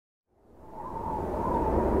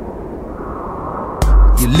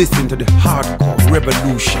You listen to the hardcore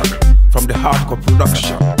revolution from the hardcore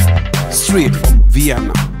production, straight from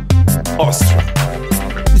Vienna, Austria.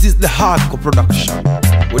 This is the hardcore production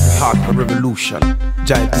with the hardcore revolution.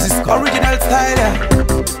 Njie, this is called original style. Yeah.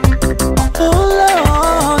 Oh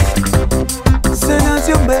Lord, send us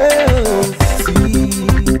your mercy,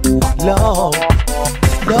 Lord.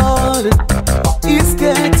 Lord, it's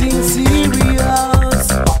getting serious.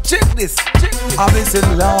 Check this. I say,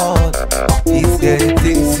 Lord, it's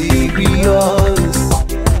getting serious.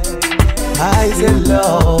 I say,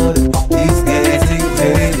 Lord, it's getting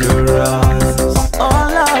dangerous. Oh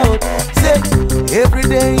Lord, say, every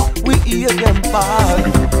day we hear them fall.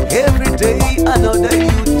 Every day another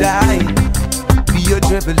you die. Be a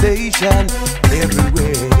revelation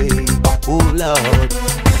everywhere. Oh Lord,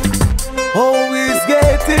 oh, it's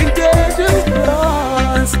getting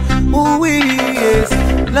dangerous. Oh yes,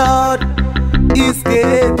 Lord, it's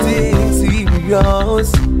getting serious.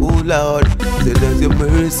 Oh Lord, send us your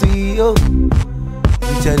mercy, oh,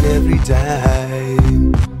 each and every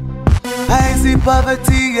time. I see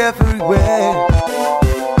poverty everywhere,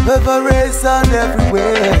 reparation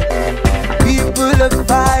everywhere. People are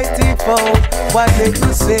fighting for what makes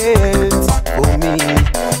sense for me.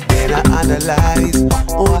 Then I analyze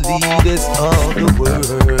all leaders of the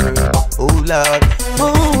world. Oh Lord,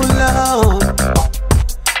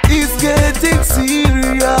 it's getting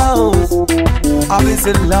serious. I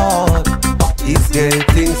say, Lord, it's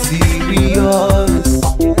getting serious.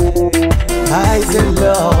 I say,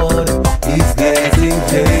 Lord, it's getting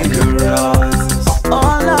dangerous.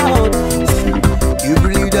 Oh Lord, you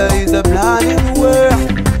believe there is a plan in the world,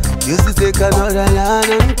 just to take another land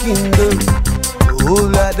and kingdom. Oh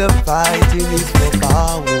Lord, the fighting is for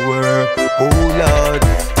power. Oh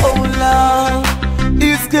Lord,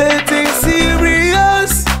 it's getting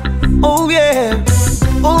serious. Oh yeah,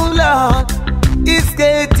 oh Lord, it's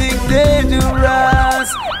getting dangerous.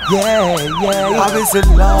 Yeah, I say,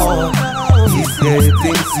 Lord, it's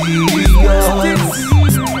getting serious.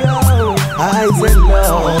 I say,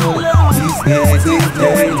 Lord, it's getting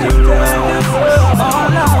dangerous. Oh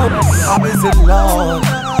Lord, I say, Lord,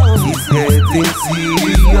 it's getting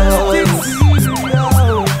serious.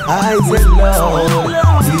 I say, Lord,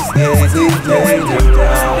 it's getting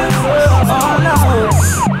dangerous. Oh Lord,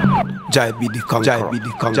 Njie B the conqueror. Njie B the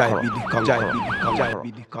conqueror. Njie B the conqueror. Njie B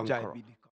the conqueror.